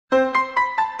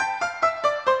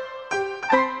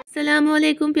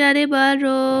अस्सलामुअलैकुम प्यारे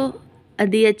बारो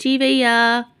अदी अची वई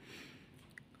आहे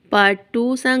पार्ट 2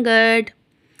 सां गॾु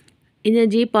इन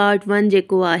जी पार्ट 1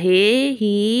 जेको आहे ही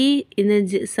इन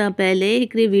सां पहले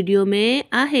हिकिड़ी वीडियो में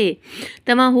आहे।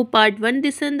 तव्हां हू पार्ट 1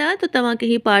 ॾिसंदा त तव्हांखे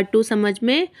ही पार्ट 2 समझ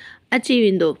में अची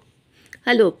वेंदो।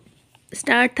 हलो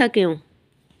स्टार्ट था कयूं।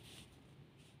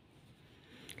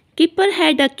 Keeper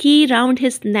had a key round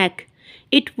his neck.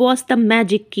 It was the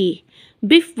magic key.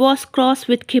 Biff was cross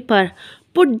with Keeper.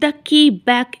 Put the key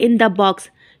back in the box,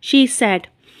 she said.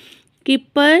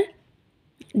 Keeper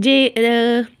जे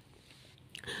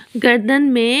गर्दन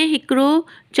में हिकिड़ो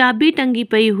चाबी टंगी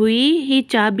पई हुई। ही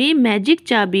चाबी मैजिक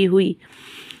चाबी हुई,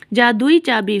 जादुई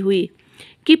चाबी हुई।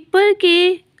 कीपर के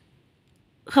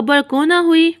ख़बर कोन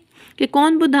हुई कि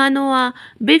कौन ॿुधानो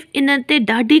आहे। बिफ इन ते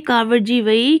ॾाढी कावड़जी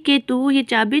वई कि तूं हीअ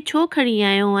चाबी छो खणी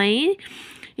आयो आहीं।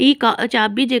 ही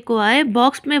चाबी जेको आहे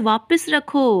बॉक्स में वापसि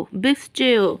रखो, बिफ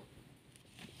चयो।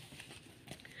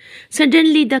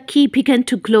 Suddenly the key began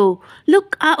to glow.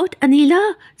 Look out, Anila,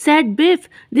 said Biff.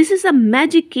 This is a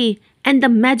magic key and the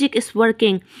magic is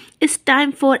working. It's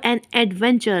time for an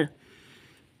adventure.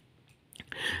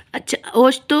 अच्छा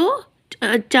होश तो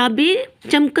चाबी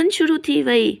चमकन शुरू थी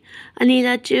वई।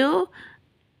 अनीला चयो,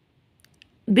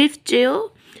 बिफ चयो,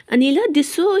 अनीला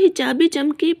ॾिसो ही चाबी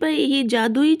चमकी पई, ही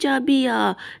जादुई चाबी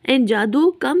आहे ऐं जादू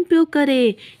कम पियो करे।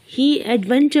 ही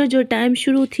एडवेंचर जो टाइम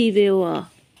शुरू थी वियो आहे।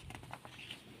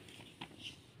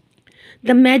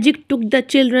 The magic took the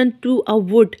children to a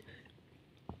wood.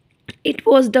 It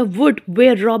was the wood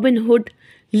where Robin Hood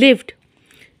lived.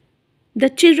 The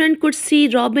children could see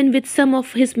Robin with some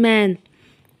of his men.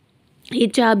 ही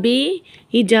चाबी,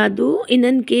 ही जादू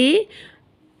इन्हनि खे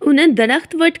उन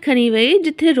दरख़्त वटि खणी वई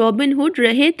जिथे रॉबिन हुड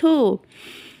रहे थो।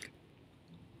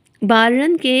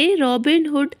 ॿारनि खे रॉबिन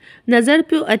हुड नज़र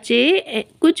पियो अचे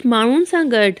कुझु माण्हुनि सां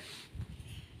गॾु।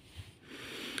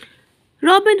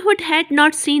 Robin Hood had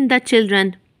not seen the children.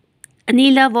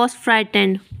 Anila was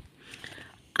frightened.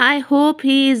 I hope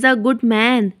he is a good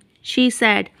man, she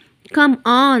said. Come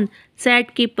on,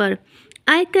 said Keeper.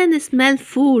 I can smell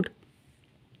food.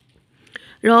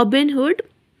 Robin Hood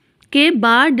के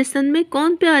ॿार ॾिसण में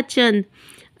कोन पिया अचनि।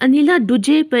 अनीला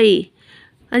ॾुझे पई।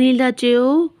 अनीला चयो,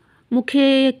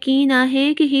 मूंखे यकीन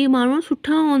आहे कि ही माण्हू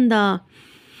सुठा हूंदा।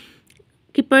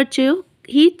 कीपर चयो,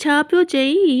 ही छा पियो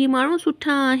चई, ही माण्हू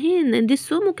सुठा आहिनि,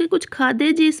 ॾिसो मूंखे कुझु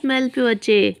खाधे जी स्मेल पियो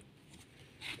अचे।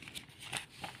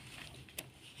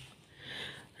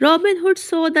 Robin Hood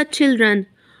saw the children.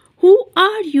 Who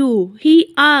are you? He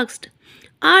asked.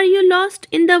 Are you lost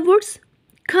in the woods?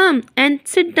 Come and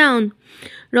sit down.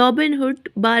 Robin Hood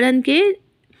ॿारनि खे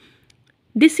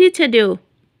ॾिसी छॾियो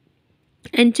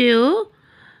ऐं चयो,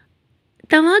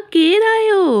 तव्हां केरु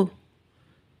आहियो?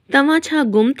 तव्हां छा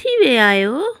गुम थी विया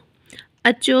आहियो?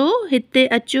 अचो हिते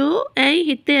अचो ऐं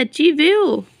हिते अची वियो।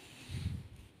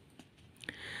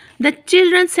 The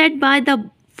children sat by the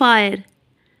fire.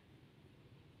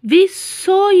 We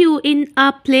saw you in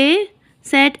a play,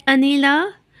 said Anila.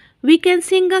 We can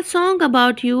sing a song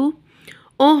about you.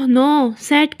 Oh no,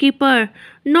 said Keeper.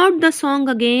 Not the song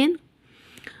again.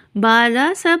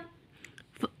 ॿार सब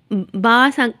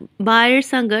फायर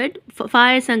सां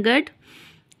गॾु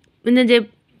इन जे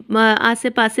आसे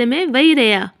पासे में वेही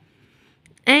रहिया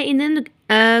ऐं इन्हनि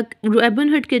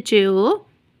रॉबिन हुड खे चयो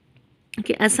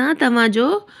कि असां तव्हांजो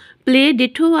प्ले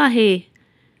ॾिठो आहे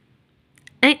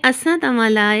ऐं असां तव्हां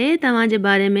लाइ तव्हांजे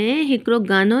बारे में हिकिड़ो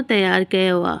गानो तयारु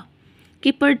कयो आहे।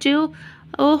 कीपर चयो,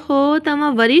 ओहो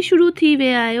तव्हां वरी शुरू थी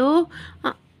विया आहियो,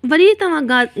 वरी तव्हां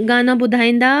गाना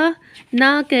ॿुधाईंदा, ना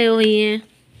कयो ईअं।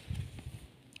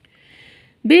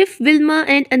 Biff, Wilma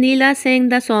and Anila sang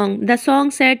the song. The song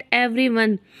said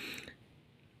everyone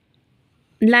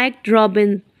liked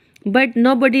Robin, but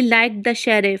nobody liked the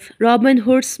sheriff. Robin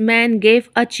Hood's men gave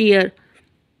a cheer.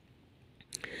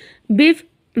 Biff,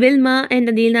 Wilma and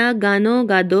Anila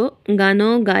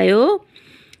गानो गायो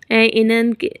ऐं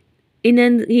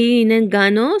इन्हनि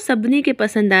गानो सभिनी खे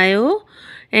पसंदि आयो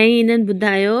ऐं इन्हनि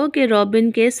ॿुधायो कि रॉबिन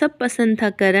खे सभु पसंदि था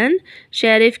करनि,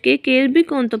 शेरिफ खे केरु बि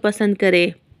कोन थो पसंदि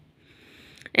करे।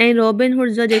 ऐं रॉबिन हुड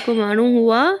जा जेको माण्हू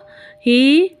हुआ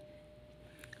ही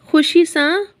ख़ुशी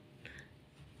सां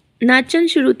नाचनि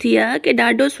शुरू थी विया कि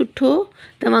ॾाढो सुठो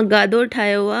तव्हां गादो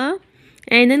ठाहियो आहे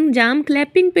ऐं इन्हनि जाम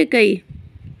क्लैपिंग पे कई।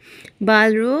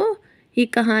 बालरो ही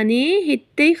कहानी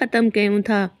हिते ई ख़तमु कयूं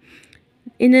था।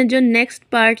 इन जो नेक्स्ट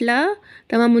पार्ट लाइ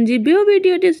तव्हां मुंहिंजी ॿियो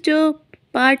वीडियो ॾिसजो,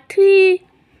 पार्ट 3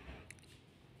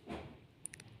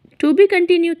 टू बी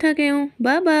कंटिन्यू था कयूं।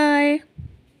 By by.